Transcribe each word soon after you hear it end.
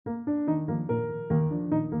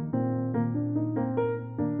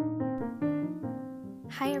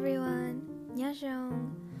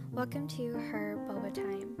Welcome to Her Boba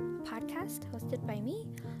Time, a podcast hosted by me.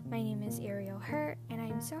 My name is Ariel Her, and I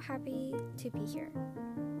am so happy to be here.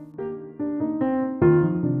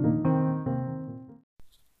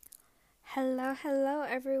 Hello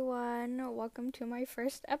everyone. Welcome to my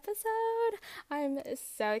first episode. I'm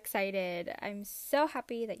so excited. I'm so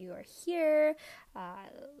happy that you are here.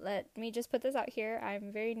 Let me just put this out here.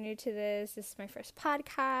 I'm very new to this. This is my first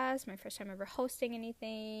podcast, my first time ever hosting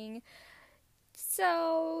anything.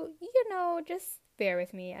 So, just bear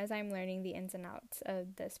with me as I'm learning the ins and outs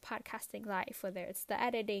of this podcasting life, whether it's the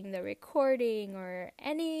editing, the recording, or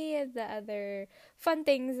any of the other fun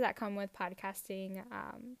things that come with podcasting.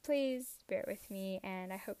 Please bear with me,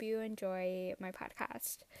 and I hope you enjoy my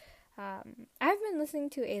podcast. I've been listening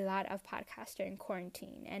to a lot of podcasts during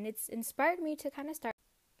quarantine, and it's inspired me to kind of start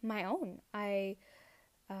my own.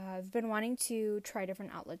 I've been wanting to try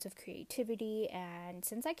different outlets of creativity, and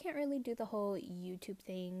since I can't really do the whole YouTube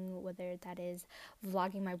thing, whether that is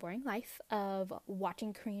vlogging my boring life of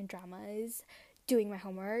watching Korean dramas, doing my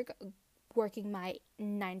homework, working my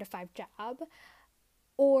 9-to-5 job,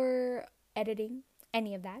 or editing,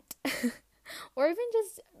 any of that, or even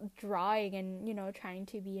just drawing and, trying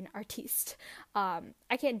to be an artiste,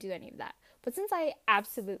 I can't do any of that. But since I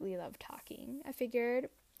absolutely love talking, I figured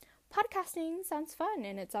podcasting sounds fun,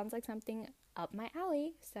 and it sounds like something up my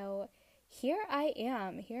alley. So here I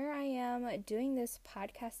am doing this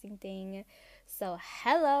podcasting thing. So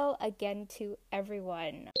hello again to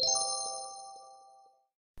everyone.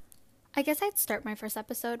 I guess I'd start my first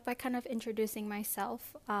episode by kind of introducing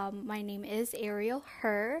myself. My name is Ariel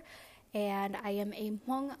Her, and I am a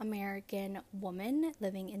Hmong American woman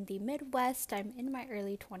living in the Midwest. I'm in my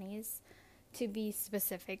early 20s. To be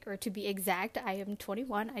specific, or to be exact, I am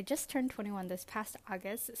 21. I just turned 21 this past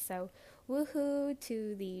August, so woohoo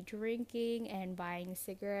to the drinking and buying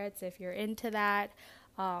cigarettes if you're into that.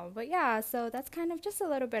 But yeah, so that's kind of just a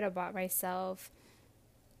little bit about myself.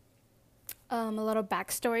 A little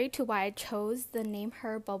backstory to why I chose the name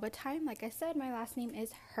Her Boba Time. Like I said, my last name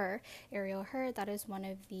is Her, Ariel Her. That is one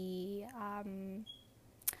of the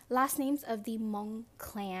last names of the Hmong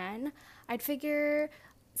clan. I'd figure,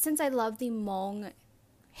 since I love the Hmong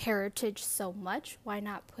heritage so much, why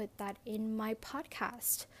not put that in my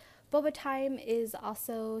podcast? Boba time is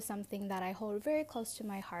also something that I hold very close to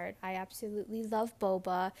my heart. I absolutely love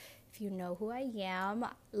boba. If you know who I am,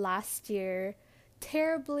 last year,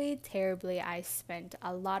 terribly, I spent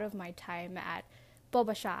a lot of my time at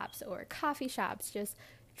boba shops or coffee shops, just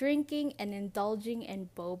drinking and indulging in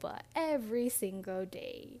boba every single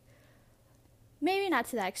day. Maybe not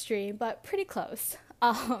to that extreme, but pretty close.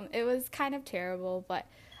 It was kind of terrible, but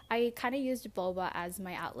I kind of used boba as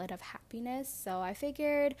my outlet of happiness. So I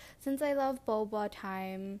figured, since I love boba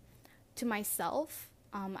time to myself,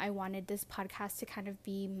 I wanted this podcast to kind of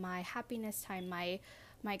be my happiness time, my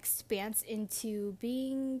expanse into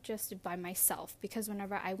being just by myself. Because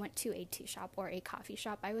whenever I went to a tea shop or a coffee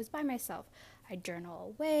shop, I was by myself. I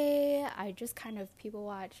journal away. I just kind of people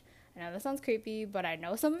watch. I know that sounds creepy, but I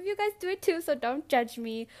know some of you guys do it too, so don't judge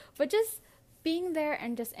me. But just being there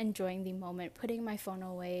and just enjoying the moment, putting my phone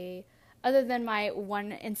away, other than my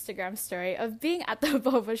one Instagram story of being at the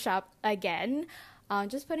boba shop again,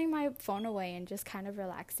 just putting my phone away and just kind of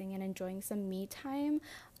relaxing and enjoying some me time.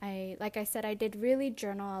 Like I said, I did really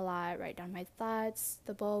journal a lot, write down my thoughts.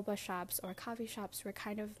 The boba shops or coffee shops were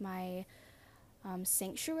kind of my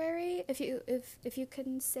sanctuary, if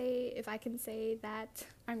I can say that.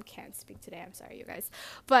 I can't speak today, I'm sorry you guys,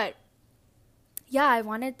 but yeah, I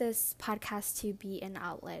wanted this podcast to be an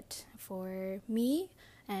outlet for me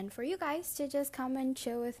and for you guys to just come and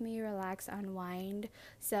chill with me, relax, unwind.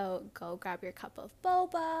 So go grab your cup of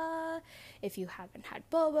boba. If you haven't had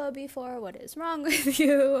boba before, what is wrong with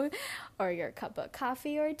you? Or your cup of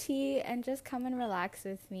coffee or tea, and just come and relax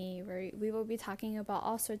with me. We will be talking about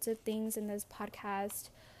all sorts of things in this podcast.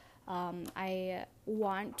 I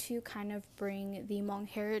want to kind of bring the Hmong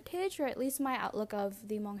heritage, or at least my outlook of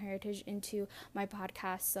the Hmong heritage, into my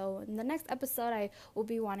podcast. So in the next episode, I will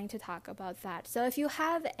be wanting to talk about that. So if you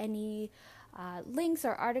have any links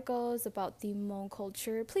or articles about the Hmong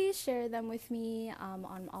culture, please share them with me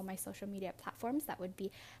on all my social media platforms. That would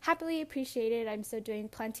be happily appreciated. I'm still doing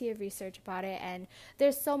plenty of research about it, and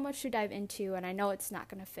there's so much to dive into, and I know it's not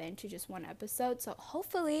going to fit into just one episode, so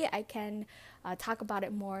hopefully I can talk about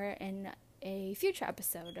it more in a future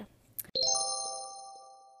episode.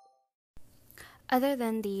 Other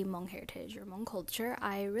than the Hmong heritage or Hmong culture,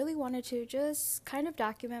 I really wanted to just kind of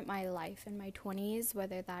document my life in my 20s,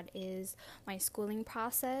 whether that is my schooling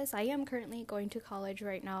process. I am currently going to college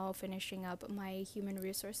right now, finishing up my human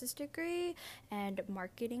resources degree and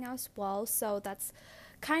marketing as well. So that's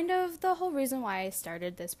kind of the whole reason why I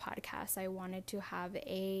started this podcast. I wanted to have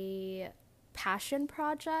a passion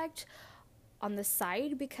project on the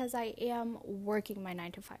side because I am working my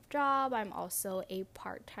 9 to 5 job. I'm also a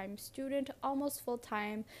part-time student, almost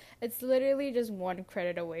full-time. It's literally just one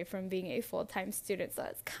credit away from being a full-time student, so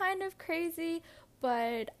it's kind of crazy,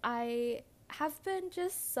 but I have been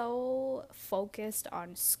just so focused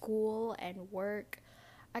on school and work.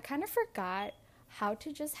 I kind of forgot how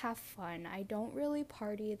to just have fun. I don't really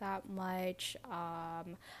party that much.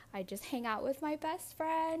 I just hang out with my best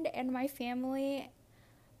friend and my family,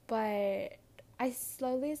 but I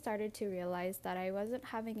slowly started to realize that I wasn't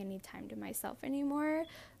having any time to myself anymore.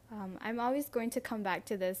 I'm always going to come back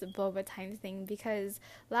to this boba time thing because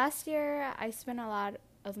last year I spent a lot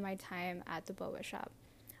of my time at the boba shop.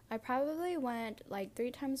 I probably went like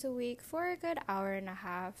 3 times a week for a good hour and a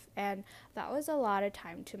half, and that was a lot of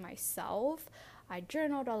time to myself. I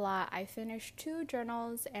journaled a lot. I finished 2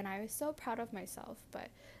 journals, and I was so proud of myself. But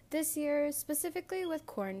this year, specifically with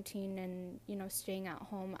quarantine and, staying at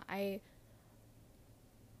home, I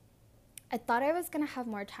thought I was going to have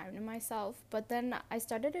more time to myself, but then I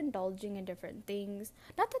started indulging in different things.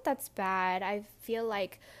 Not that that's bad. I feel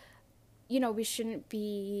like, we shouldn't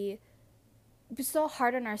be so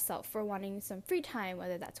hard on ourselves for wanting some free time,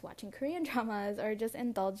 whether that's watching Korean dramas or just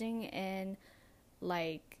indulging in,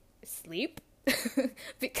 like, sleep,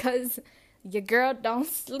 because your girl don't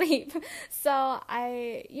sleep. So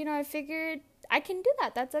I figured I can do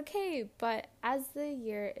that. That's okay. But as the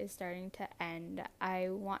year is starting to end, I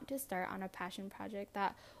want to start on a passion project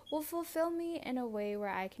that will fulfill me in a way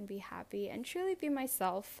where I can be happy and truly be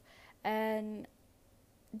myself and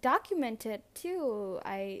document it too.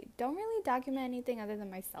 I don't really document anything other than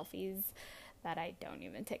my selfies that I don't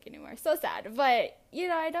even take anymore. So sad. But,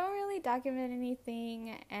 I don't really document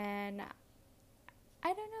anything, and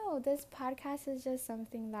I don't know, this podcast is just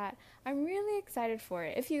something that I'm really excited for.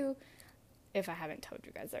 If I haven't told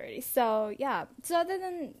you guys already. So, yeah. So, other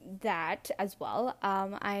than that as well,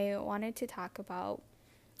 I wanted to talk about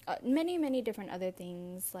many, many different other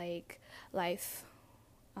things like life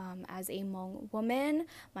as a Hmong woman,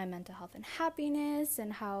 my mental health and happiness,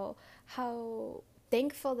 and how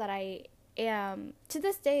thankful that I am to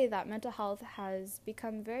this day that mental health has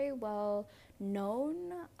become very well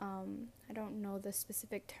known. I don't know the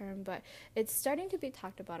specific term, but it's starting to be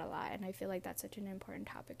talked about a lot, and I feel like that's such an important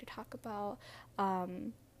topic to talk about.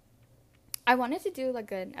 I wanted to do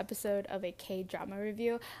like an episode of a K-drama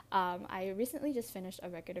review. I recently just finished A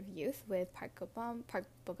Record of Youth with Park Bo-gum,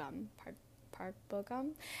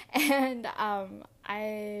 and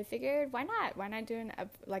I figured why not do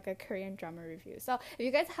a Korean drama review. So if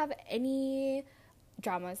you guys have any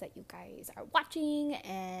dramas that you guys are watching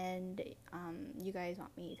and you guys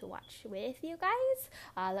want me to watch with you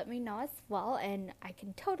guys, let me know as well, and I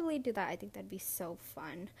can totally do that. I think that'd be so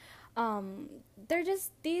fun.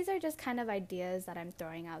 These are just kind of ideas that I'm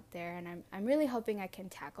throwing out there, and I'm really hoping I can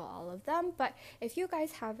tackle all of them. But if you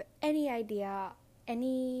guys have any idea,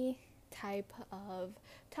 any type of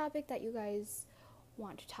topic that you guys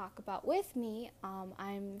want to talk about with me,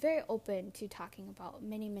 I'm very open to talking about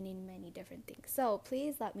many, many, many different things. So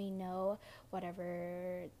please let me know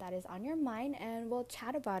whatever that is on your mind, and we'll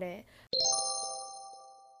chat about it.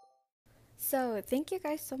 So thank you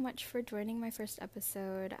guys so much for joining my first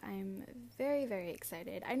episode. I'm very, very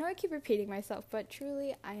excited. I know I keep repeating myself, but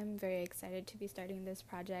truly I am very excited to be starting this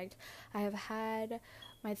project. I have had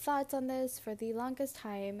my thoughts on this for the longest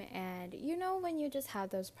time, and when you just have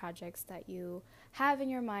those projects that you have in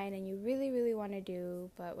your mind and you really, really want to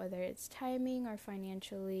do, but whether it's timing or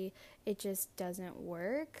financially, it just doesn't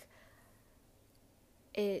work.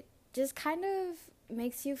 It just kind of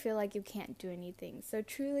makes you feel like you can't do anything. So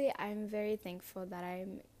truly, I'm very thankful that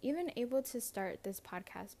I'm even able to start this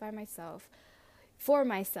podcast by myself, for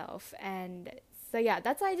myself. And so yeah,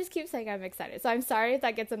 that's why I just keep saying I'm excited. So I'm sorry if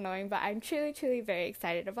that gets annoying, but I'm truly, truly very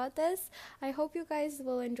excited about this. I hope you guys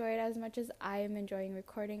will enjoy it as much as I am enjoying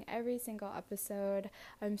recording every single episode.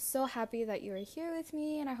 I'm so happy that you are here with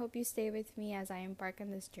me, and I hope you stay with me as I embark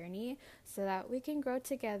on this journey so that we can grow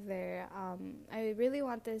together. I really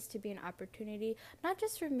want this to be an opportunity, not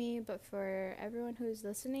just for me, but for everyone who's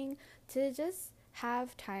listening, to just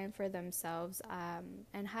have time for themselves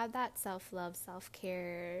and have that self-love,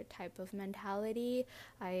 self-care type of mentality.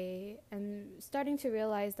 I am starting to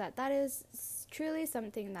realize that is truly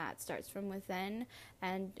something that starts from within,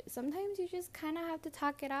 and sometimes you just kind of have to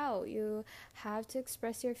talk it out. You have to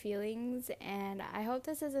express your feelings, and I hope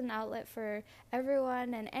this is an outlet for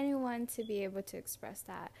everyone and anyone to be able to express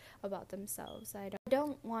that about themselves. I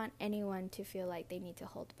don't want anyone to feel like they need to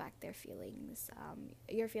hold back their feelings.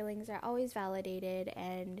 Your feelings are always validated,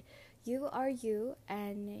 and you are you,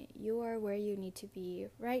 and you are where you need to be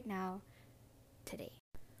right now, today.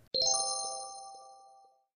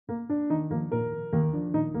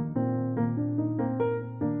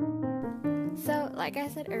 So, like I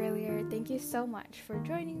said earlier, thank you so much for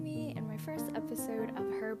joining me in my first episode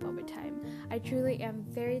of Her Boba Time. I truly am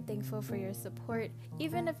very thankful for your support,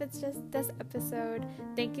 even if it's just this episode.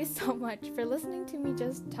 Thank you so much for listening to me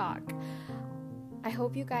just talk. I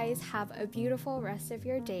hope you guys have a beautiful rest of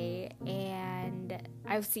your day, and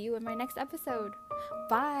I'll see you in my next episode.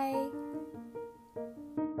 Bye!